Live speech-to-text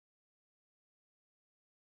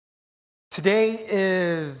Today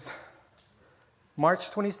is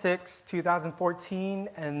March 26, 2014,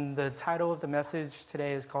 and the title of the message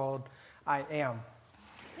today is called I Am.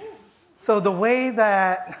 So the way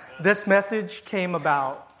that this message came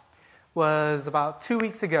about was about 2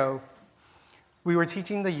 weeks ago. We were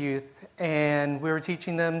teaching the youth, and we were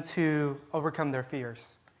teaching them to overcome their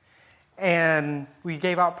fears. And we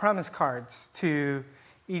gave out promise cards to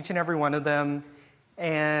each and every one of them,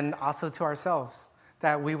 and also to ourselves,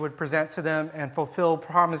 that we would present to them and fulfill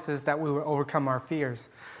promises that we would overcome our fears.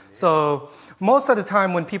 So most of the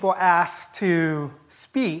time when people ask to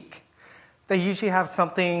speak, they usually have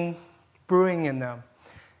something brewing in them.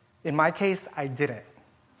 In my case, I didn't.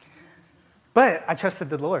 But I trusted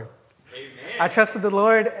the Lord. Amen. I trusted the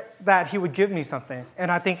Lord that He would give me something. And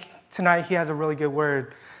I think tonight He has a really good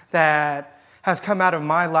word that has come out of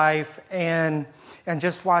my life and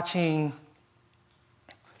just watching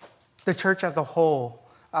the church as a whole,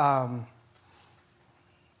 I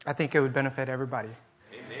think it would benefit everybody.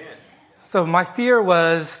 Amen. So my fear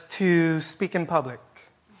was to speak in public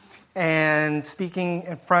and speaking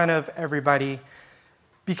in front of everybody,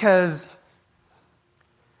 because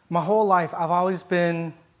my whole life I've always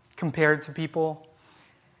been compared to people,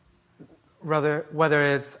 whether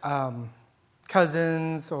it's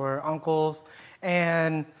cousins or uncles,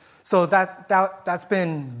 and so that's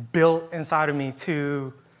been built inside of me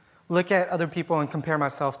to look at other people and compare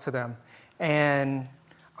myself to them. And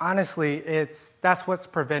honestly, that's what's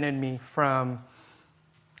prevented me from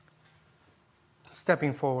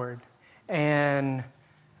stepping forward and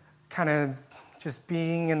kind of just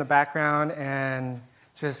being in the background and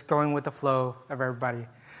just going with the flow of everybody.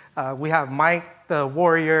 We have Mike, the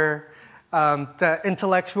warrior, the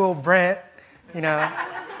intellectual Brent,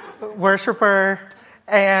 worshiper,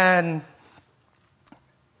 and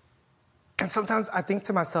sometimes I think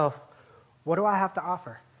to myself, what do I have to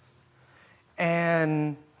offer?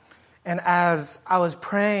 And as I was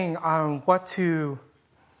praying on what to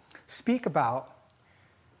speak about,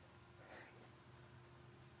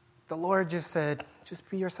 the Lord just said, just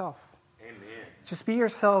be yourself. Amen. Just be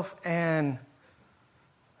yourself, and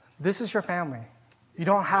this is your family. You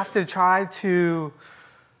don't have to try to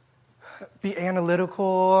be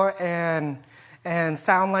analytical and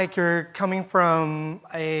sound like you're coming from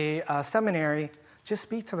a seminary. Just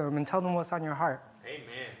speak to them and tell them what's on your heart. Amen.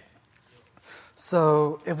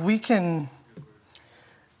 So if we can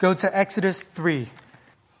go to Exodus 3,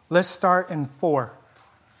 let's start in 4.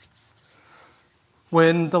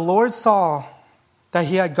 When the Lord saw that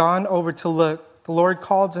he had gone over to look, the Lord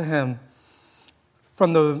called to him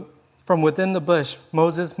from within the bush,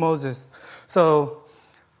 Moses, Moses. So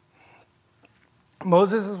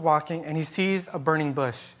Moses is walking, and he sees a burning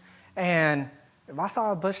bush. And if I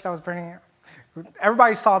saw a bush that was burning,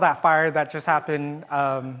 everybody saw that fire that just happened,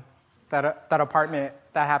 that apartment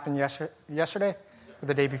that happened yesterday or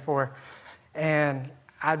the day before. And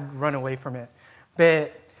I'd run away from it.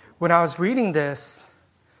 But when I was reading this,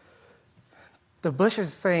 the bush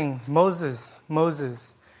is saying, Moses,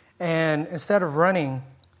 Moses. And instead of running,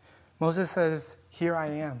 Moses says, here I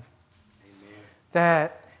am.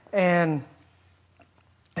 Amen.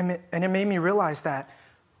 And it made me realize that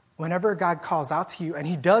whenever God calls out to you, and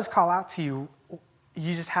He does call out to you,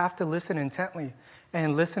 you just have to listen intently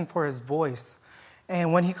and listen for His voice.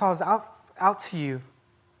 And when He calls out to you,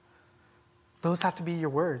 those have to be your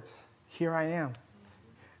words. Here I am.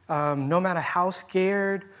 No matter how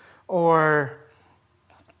scared or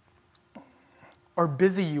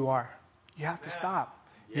busy you are, you have to stop.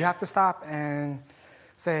 Yeah. You have to stop and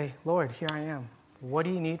say, Lord, here I am. What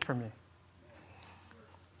do you need from me?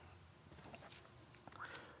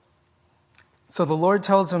 So the Lord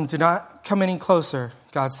tells him, do not come any closer,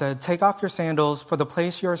 God said. Take off your sandals, for the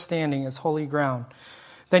place you are standing is holy ground.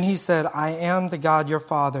 Then he said, I am the God your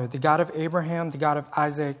father, the God of Abraham, the God of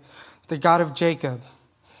Isaac, the God of Jacob.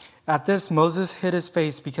 At this, Moses hid his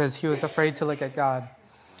face because he was afraid to look at God.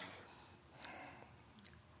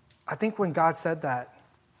 I think when God said that,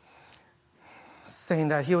 saying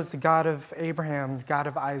that he was the God of Abraham, the God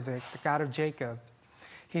of Isaac, the God of Jacob,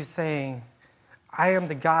 he's saying, I am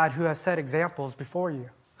the God who has set examples before you.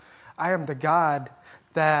 I am the God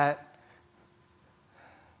that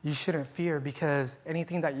you shouldn't fear, because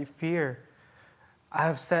anything that you fear, I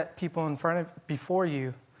have set people before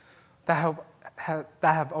you that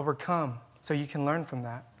have overcome, so you can learn from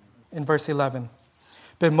that. In verse 11,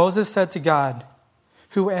 but Moses said to God,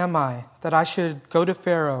 who am I that I should go to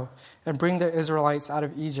Pharaoh and bring the Israelites out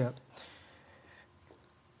of Egypt?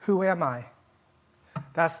 Who am I?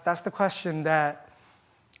 That's the question that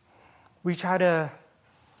we try to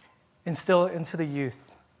instill into the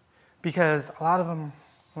youth, because a lot of them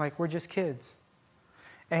Like, we're just kids.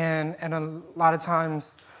 And a lot of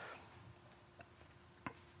times,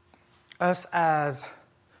 us as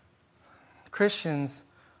Christians,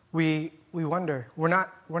 we wonder, we're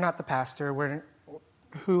not the pastor.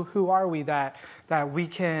 Who are we that we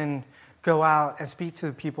can go out and speak to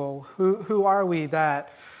the people? Who are we that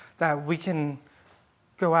we can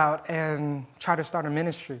go out and try to start a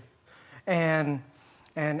ministry? And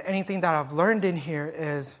anything that I've learned in here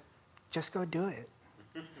is just go do it.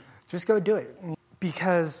 Just go do it.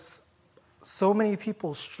 Because so many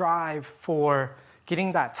people strive for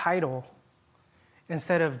getting that title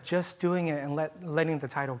instead of just doing it and letting the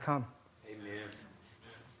title come. Amen.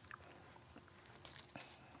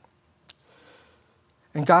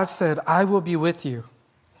 And God said, I will be with you.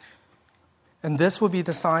 And this will be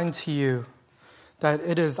the sign to you that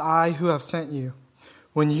it is I who have sent you.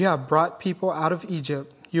 When you have brought people out of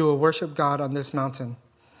Egypt, you will worship God on this mountain.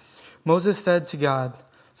 Moses said to God,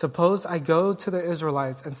 suppose I go to the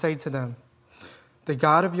Israelites and say to them, the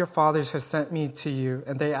God of your fathers has sent me to you,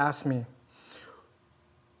 and they ask me,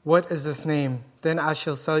 what is this name? Then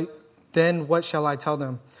what shall I tell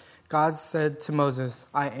them? God said to Moses,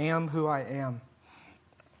 I am who I am.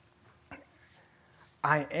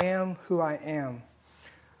 I am who I am.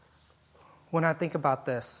 When I think about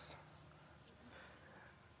this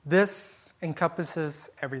encompasses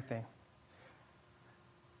everything.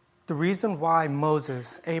 The reason why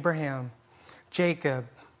Moses, Abraham, Jacob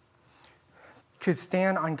could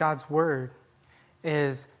stand on God's word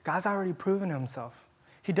is God's already proven himself.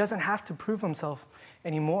 He doesn't have to prove himself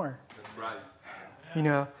anymore. That's right. You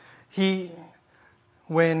know,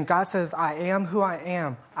 when God says, I am who I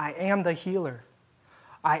am the healer.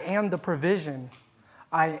 I am the provision.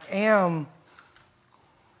 I am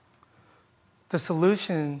the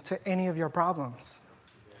solution to any of your problems.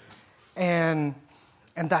 And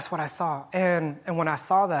that's what I saw. And when I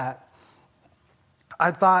saw that,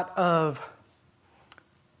 I thought of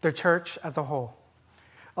the church as a whole.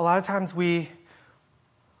 A lot of times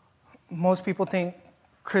most people think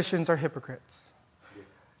Christians are hypocrites.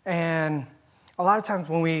 And a lot of times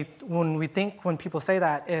when people say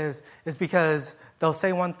that is because they'll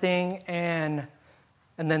say one thing and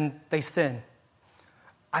then they sin.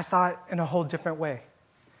 I saw it in a whole different way.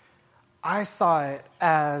 I saw it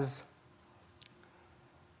as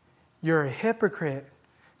you're a hypocrite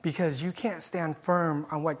because you can't stand firm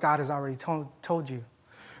on what God has already told you.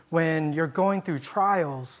 When you're going through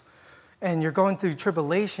trials and you're going through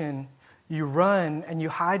tribulation, you run and you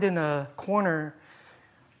hide in a corner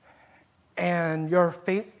and you're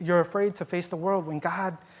afraid to face the world when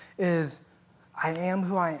God is, I am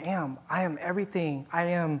who I am. I am everything. I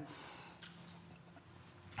am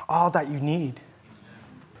all that you need.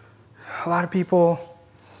 A lot of people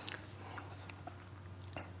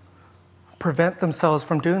prevent themselves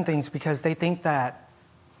from doing things because they think that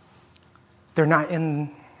they're not in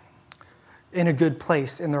a good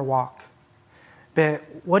place in their walk. But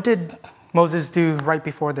what did Moses do right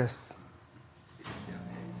before this?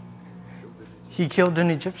 He killed an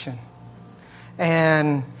Egyptian.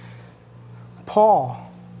 And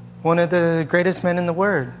Paul, one of the greatest men in the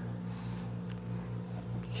Word,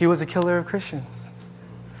 he was a killer of Christians.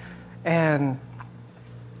 And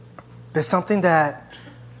there's something that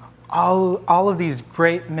all of these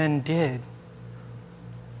great men did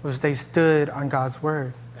was they stood on God's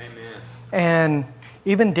word. Amen. And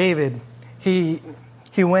even David, he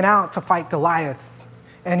went out to fight Goliath.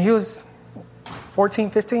 And he was 14,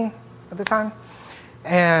 15 at the time.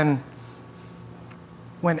 And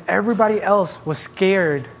when everybody else was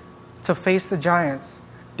scared to face the giants,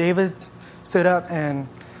 David stood up and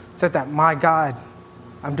said that, my God,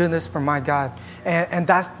 I'm doing this for my God. And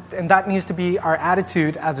that needs to be our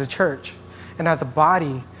attitude as a church and as a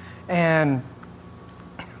body. And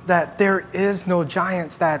that there is no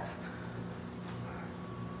giants that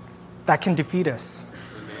can defeat us.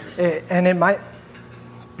 And it might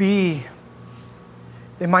be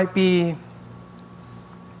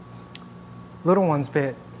little ones,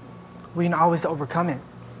 but we can always overcome it.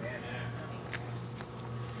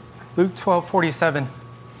 Luke 12:47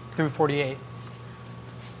 through 48.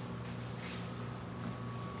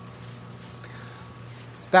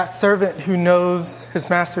 That servant who knows his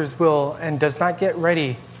master's will and does not get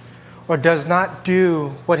ready or does not do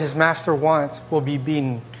what his master wants will be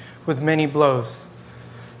beaten with many blows.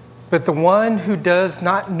 But the one who does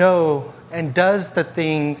not know and does the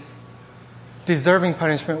things deserving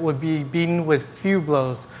punishment will be beaten with few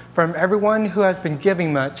blows. From everyone who has been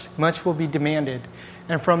given much, much will be demanded.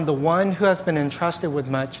 And from the one who has been entrusted with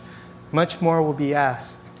much, much more will be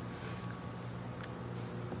asked.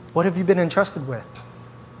 What have you been entrusted with?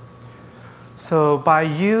 So by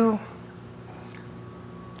you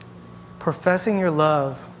professing your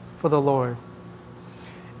love for the Lord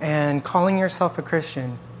and calling yourself a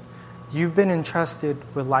Christian, you've been entrusted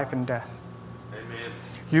with life and death. Amen.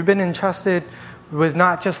 You've been entrusted with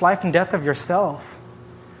not just life and death of yourself,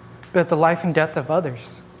 but the life and death of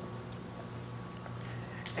others.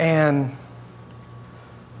 And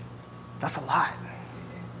that's a lot.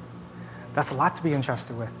 That's a lot to be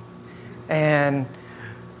entrusted with. And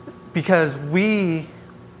because we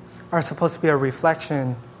are supposed to be a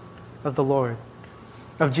reflection of the Lord,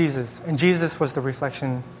 of Jesus. And Jesus was the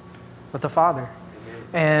reflection of the Father.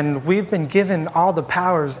 And we've been given all the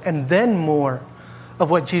powers and then more of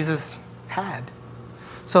what Jesus had.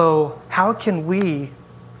 So how can we,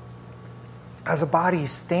 as a body,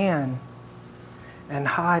 stand and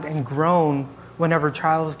hide and groan whenever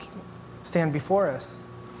trials stand before us?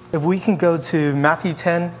 If we can go to Matthew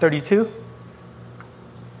 10:32.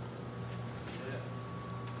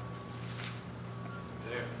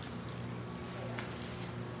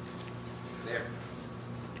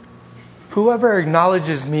 Whoever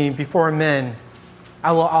acknowledges me before men,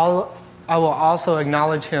 I will also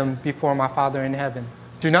acknowledge him before my Father in heaven.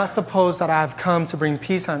 Do not suppose that I have come to bring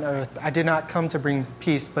peace on earth. I did not come to bring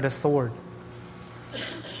peace, but a sword.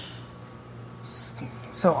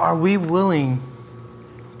 So are we willing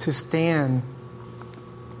to stand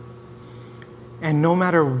and no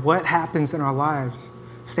matter what happens in our lives,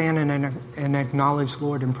 stand and acknowledge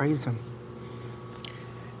Lord and praise Him?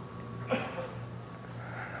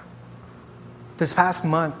 This past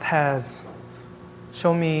month has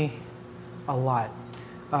shown me a lot.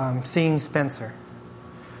 Seeing Spencer,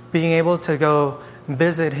 being able to go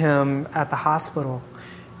visit him at the hospital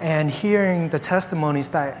and hearing the testimonies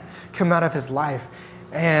that come out of his life.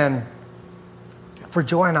 And for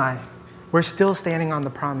Joy and I, we're still standing on the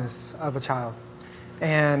promise of a child.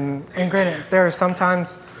 And granted, there are some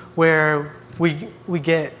times where we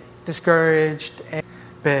get discouraged,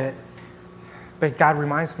 but God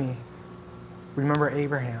reminds me, remember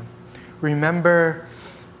Abraham. Remember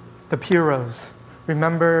the Puros.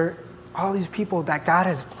 Remember all these people that God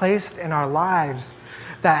has placed in our lives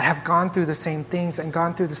that have gone through the same things and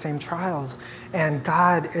gone through the same trials. And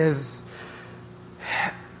God is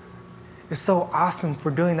so awesome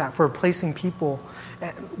for doing that, for placing people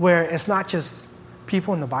where it's not just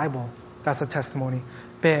people in the Bible that's a testimony,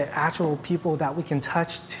 but actual people that we can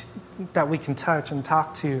touch and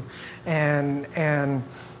talk to and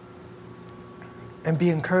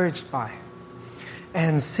be encouraged by.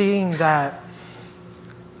 And seeing the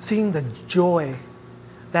joy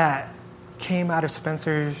that came out of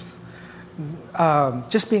Spencer's,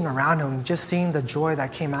 just being around him, just seeing the joy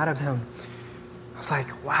that came out of him, I was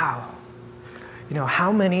like, wow.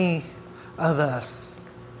 How many of us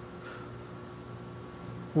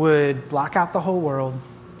would block out the whole world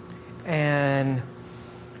and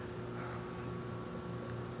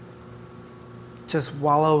just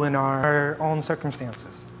wallow in our own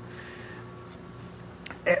circumstances?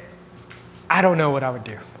 I don't know what I would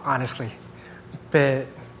do, honestly, but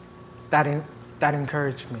that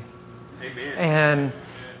encouraged me. Amen.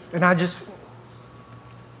 And I just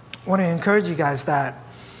want to encourage you guys that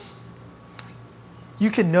you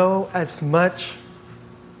can know as much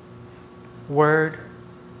word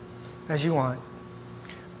as you want,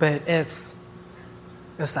 but it's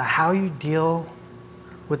the how you deal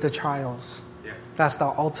with the trials. Yeah. That's the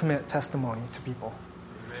ultimate testimony to people.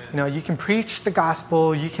 Amen. You can preach the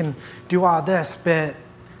gospel, you can do all this, but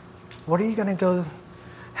what are you going to go?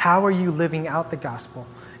 How are you living out the gospel?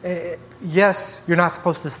 Yes, you're not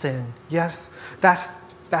supposed to sin. Yes, that's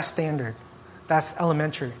standard. That's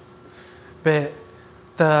elementary. But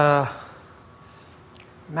the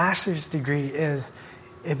master's degree is,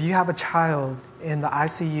 if you have a child in the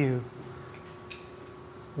ICU,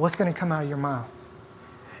 what's going to come out of your mouth?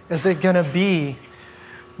 Is it going to be,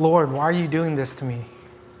 Lord, why are you doing this to me?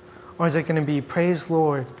 Or is it going to be, praise the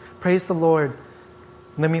Lord,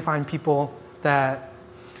 let me find people that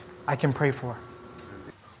I can pray for?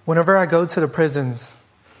 Whenever I go to the prisons,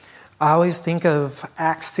 I always think of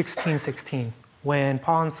Acts 16:16, when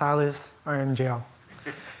Paul and Silas are in jail.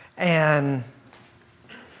 And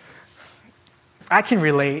I can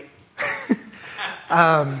relate, but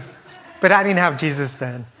I didn't have Jesus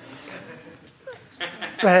then.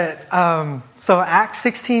 But so Acts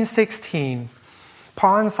 16:16,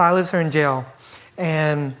 Paul and Silas are in jail,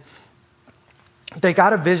 and they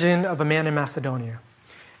got a vision of a man in Macedonia,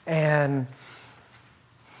 and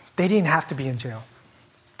they didn't have to be in jail.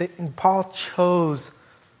 Paul chose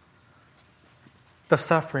the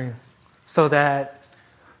suffering so that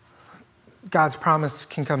God's promise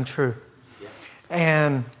can come true. Yeah.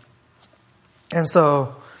 And And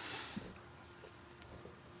so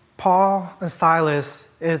Paul and Silas,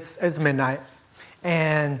 it's midnight,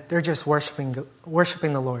 and they're just worshiping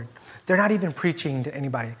the Lord. They're not even preaching to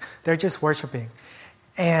anybody. They're just worshiping.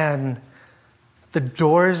 And the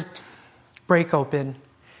doors break open,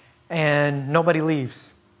 and nobody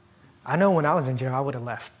leaves. I know when I was in jail, I would have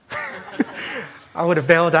left. I would have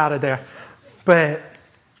bailed out of there. But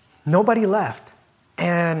nobody left.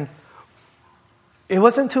 And it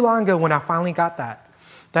wasn't too long ago when I finally got that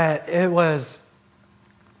it was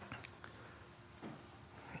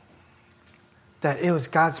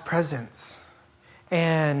God's presence.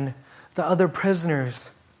 And the other prisoners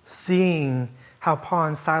seeing how Paul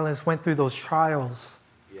and Silas went through those trials,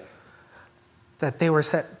 that they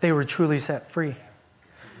were truly set free.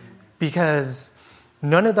 Because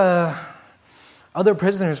none of the other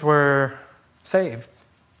prisoners were saved.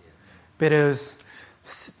 But it was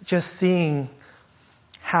just seeing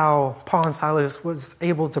how Paul and Silas was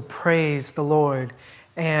able to praise the Lord.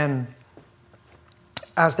 And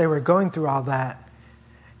as they were going through all that,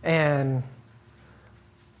 and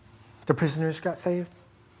the prisoners got saved,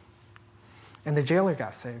 and the jailer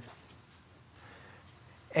got saved.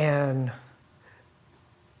 And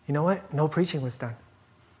you know what? No preaching was done.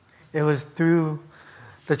 It was through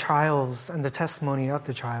the trials and the testimony of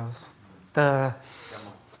the trials, the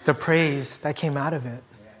praise that came out of it.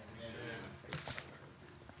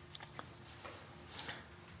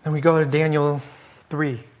 Then we go to Daniel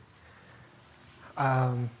 3.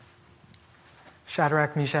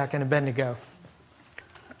 Shadrach, Meshach, and Abednego.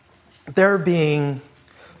 They're being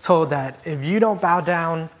told that if you don't bow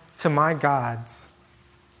down to my gods,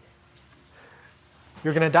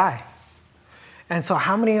 you're going to die. And so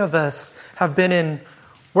how many of us have been in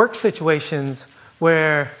work situations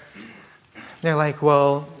where they're like,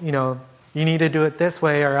 well, you need to do it this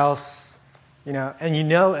way or else, and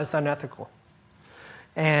it's unethical.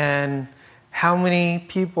 And how many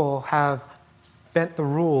people have bent the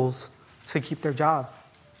rules to keep their job?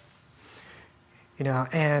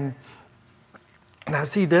 And I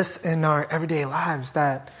see this in our everyday lives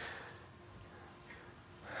that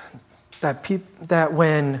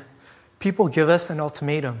when people give us an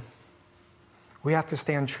ultimatum, we have to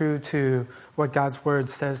stand true to what God's word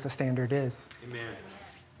says the standard is.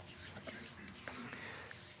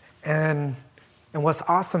 Amen. And what's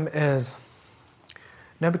awesome is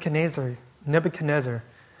Nebuchadnezzar,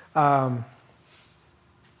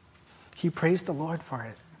 he praised the Lord for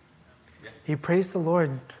it. He praised the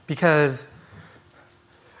Lord because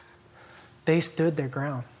they stood their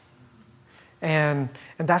ground. And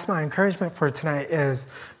that's my encouragement for tonight is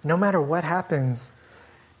no matter what happens,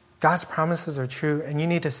 God's promises are true, and you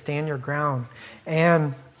need to stand your ground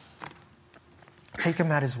and take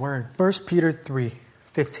him at his word. 1 Peter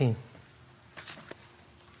 3:15.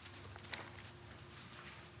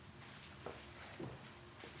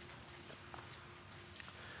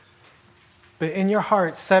 But in your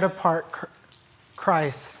heart, set apart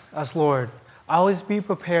Christ as Lord. Always be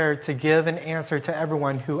prepared to give an answer to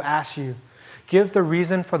everyone who asks you. Give the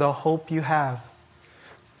reason for the hope you have.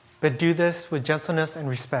 But do this with gentleness and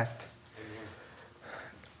respect. Amen.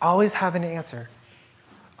 Always have an answer.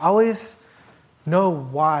 Always know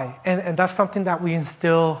why. And that's something that we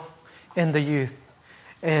instill in the youth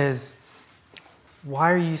is,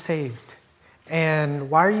 why are you saved?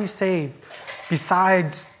 And why are you saved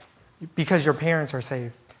besides because your parents are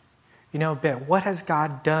saved? But what has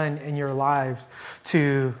God done in your lives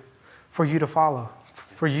for you to follow,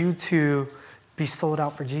 for you to be sold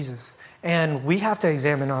out for Jesus? And we have to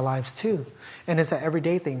examine our lives too. And it's an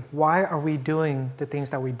everyday thing. Why are we doing the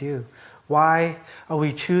things that we do? Why are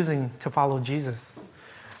we choosing to follow Jesus?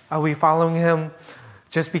 Are we following him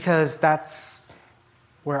just because that's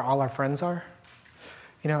where all our friends are?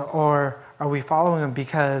 Or are we following him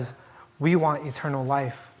because we want eternal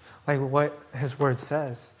life, like what his word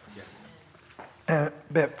says?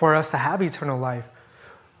 But for us to have eternal life,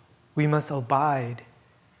 we must abide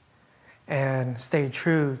and stay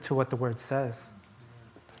true to what the word says.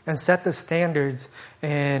 And set the standards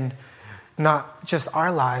in not just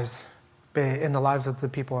our lives, but in the lives of the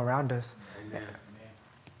people around us. Amen.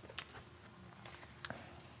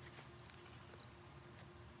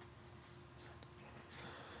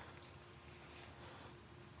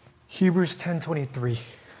 Hebrews 10:23.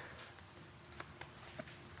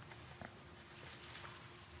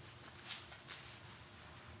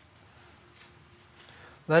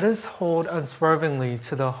 Let us hold unswervingly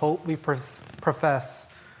to the hope we profess,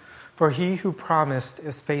 for he who promised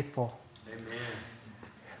is faithful. Amen.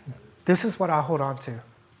 This is what I hold on to.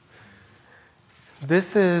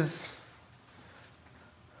 This is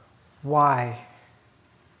why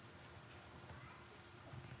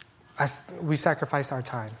we sacrifice our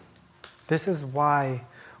time. This is why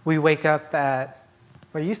we wake up at,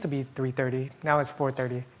 well, it used to be 3:30. Now it's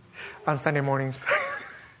 4:30 on Sunday mornings.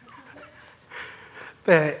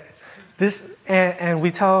 But this, and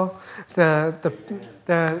we tell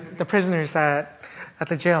the prisoners at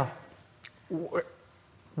the jail,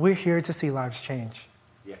 we're here to see lives change.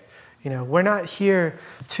 Yeah. We're not here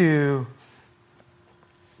to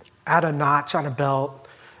add a notch on a belt.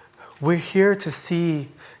 We're here to see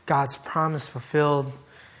God's promise fulfilled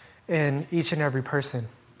in each and every person.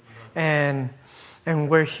 And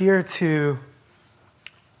we're here to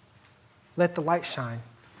let the light shine.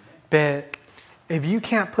 But if you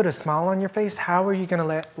can't put a smile on your face, how are you going to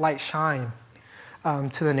let light shine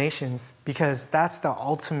to the nations? Because that's the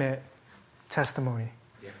ultimate testimony.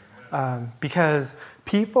 Because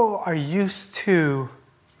people are used to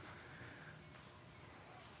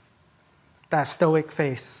that stoic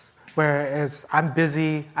face, whereas I'm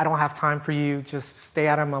busy, I don't have time for you, just stay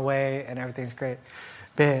out of my way and everything's great.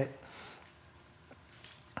 But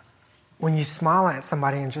when you smile at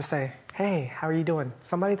somebody and just say, hey, how are you doing?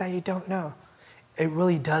 Somebody that you don't know, it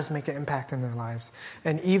really does make an impact in their lives.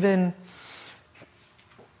 And even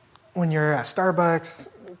when you're at Starbucks,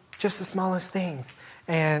 just the smallest things.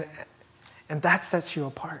 And that sets you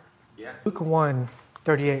apart. Yeah. Luke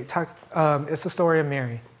 1:38 talks. It's the story of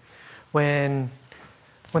Mary, when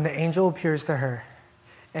the angel appears to her,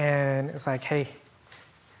 and it's like, hey,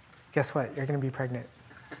 guess what? You're going to be pregnant.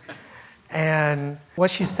 And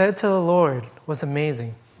what she said to the Lord was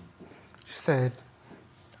amazing. She said,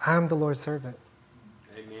 I'm the Lord's servant.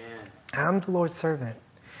 Amen. I'm the Lord's servant.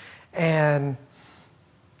 And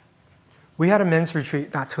we had a men's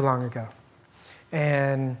retreat not too long ago.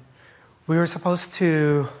 And we were supposed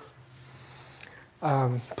to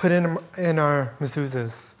put in our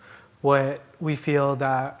mezuzahs what we feel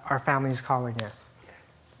that our family's calling us.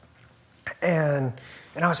 And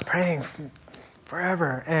I was praying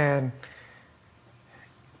forever. And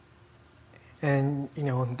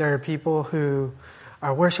there are people who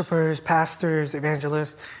are worshipers, pastors,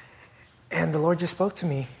 evangelists. And the Lord just spoke to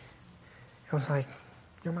me. It was like,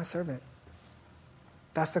 you're my servant.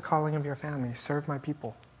 That's the calling of your family. Serve my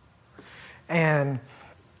people. And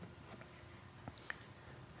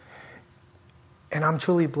I'm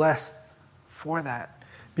truly blessed for that,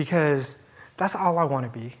 because that's all I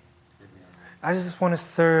want to be. I just want to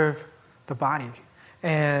serve the body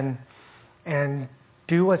and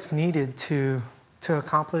do what's needed to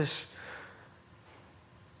accomplish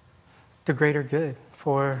the greater good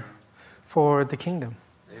for the kingdom.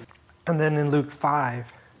 And then in Luke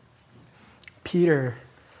 5, Peter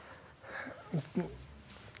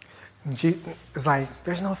is like,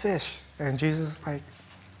 there's no fish. And Jesus is like,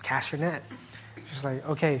 cast your net. She's like,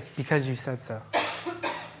 okay, because you said so.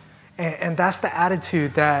 And that's the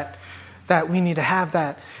attitude that we need to have,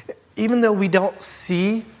 that even though we don't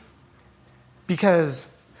see, because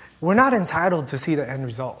we're not entitled to see the end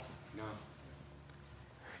result. No.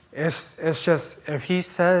 It's just, if he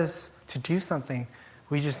says to do something,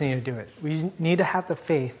 we just need to do it. We need to have the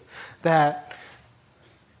faith that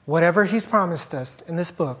whatever he's promised us in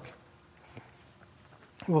this book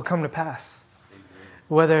will come to pass. Amen.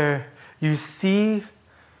 Whether you see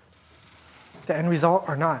the end result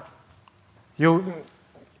or not.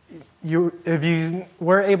 If you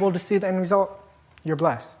were able to see the end result, you're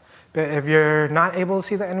blessed. But if you're not able to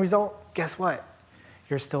see the end result, guess what?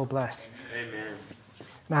 You're still blessed. Amen.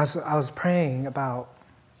 And I was praying about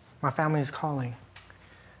my family's calling.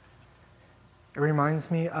 It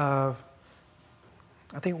reminds me of,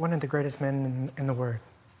 I think, one of the greatest men in the Word,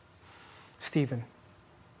 Stephen.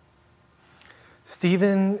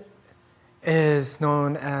 Stephen is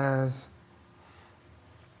known as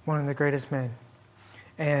one of the greatest men.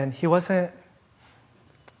 And he wasn't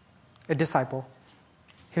a disciple.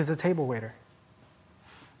 He was a table waiter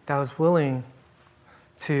that was willing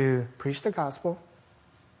to preach the gospel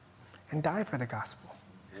and die for the gospel.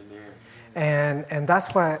 Amen. And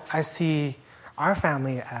that's what I see our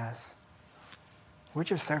family as. We're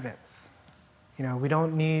just servants. We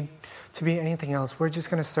don't need to be anything else. We're just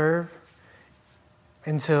going to serve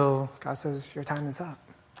until God says your time is up.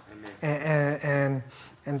 Amen.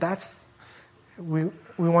 And that's, we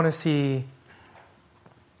want to see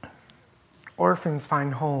orphans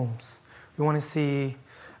find homes. We want to see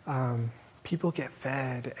people get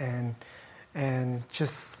fed and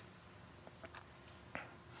just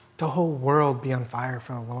the whole world be on fire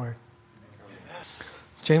for the Lord.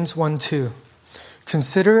 James 1:2.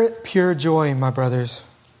 Consider it pure joy, my brothers,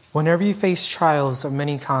 whenever you face trials of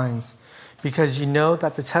many kinds, because you know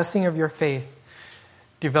that the testing of your faith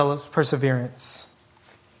develops perseverance.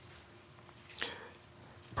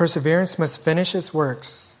 Perseverance must finish its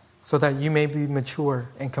works so that you may be mature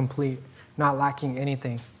and complete, not lacking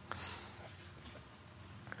anything.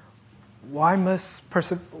 Why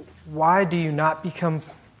do you not become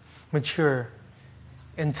mature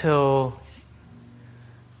until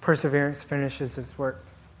perseverance finishes its work?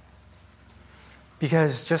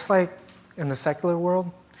 Because just like in the secular world,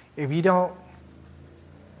 if you don't,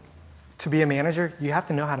 to be a manager, you have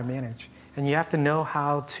to know how to manage. And you have to know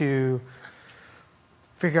how to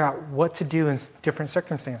figure out what to do in different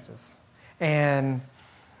circumstances. And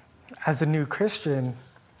as a new Christian,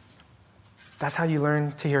 that's how you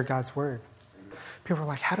learn to hear God's word. People are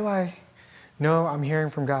like, how do I know I'm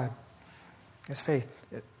hearing from God? It's faith.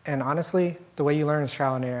 And honestly, the way you learn is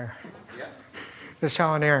trial and error. Yeah. It's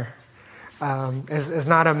trial and error. It's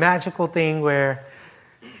not a magical thing where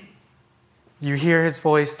you hear his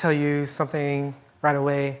voice tell you something right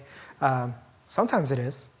away. Sometimes it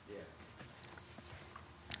is. Yeah.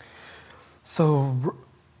 So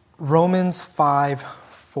Romans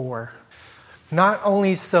 5:4. Not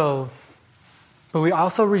only so, but we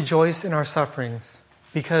also rejoice in our sufferings,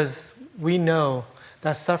 because we know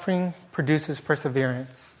that suffering produces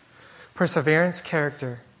perseverance. Perseverance,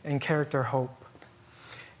 character, and character, hope.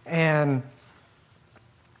 And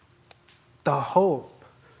the hope,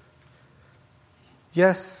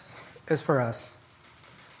 yes, is for us,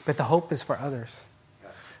 but the hope is for others.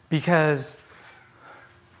 Because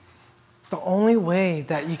the only way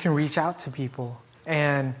that you can reach out to people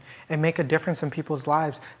and make a difference in people's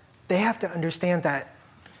lives, they have to understand that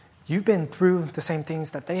you've been through the same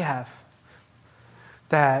things that they have.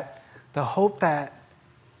 That the hope that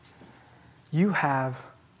you have,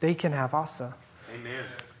 they can have also. Amen.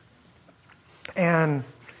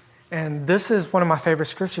 And this is one of my favorite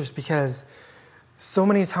scriptures, because so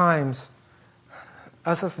many times,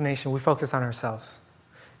 us as a nation, we focus on ourselves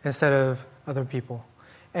instead of other people.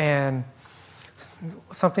 And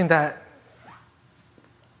something that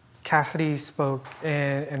Cassidy spoke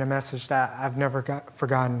in a message that I've never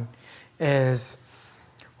forgotten is,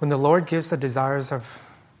 when the Lord gives the desires of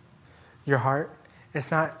your heart, it's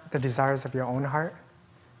not the desires of your own heart,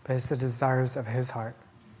 but it's the desires of his heart.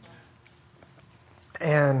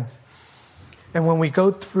 And when we go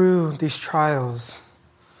through these trials,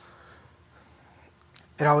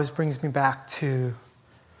 it always brings me back to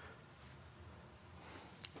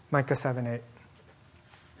Micah 7:8.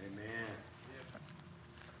 Amen.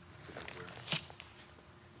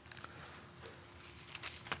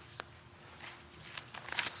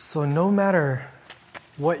 So no matter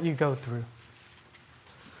what you go through,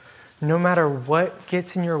 no matter what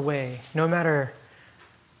gets in your way, no matter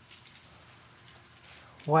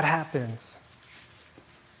what happens,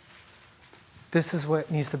 this is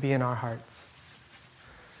what needs to be in our hearts.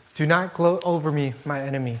 Do not gloat over me, my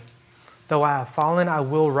enemy. Though I have fallen, I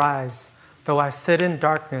will rise. Though I sit in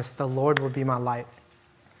darkness, the Lord will be my light.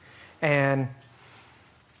 And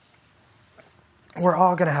we're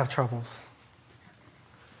all going to have troubles.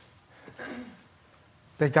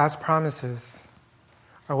 But God's promises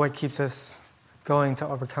are what keeps us going to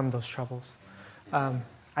overcome those troubles.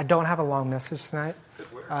 I don't have a long message tonight.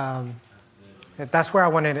 That's where I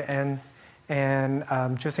wanted to end. And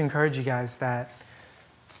just encourage you guys that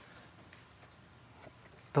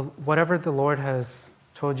whatever the Lord has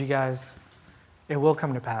told you guys, it will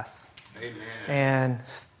come to pass. Amen. And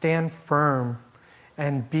stand firm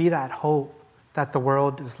and be that hope that the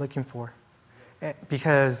world is looking for.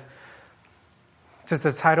 Because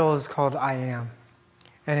the title is called I Am.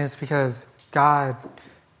 And it's because God,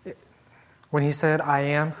 when he said, I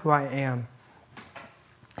am who I am,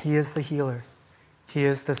 he is the healer. He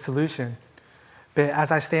is the solution. But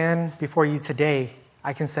as I stand before you today,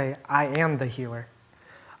 I can say, I am the healer.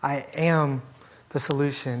 I am the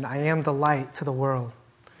solution. I am the light to the world.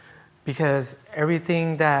 Because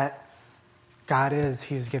everything that God is,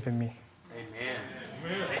 he has given me.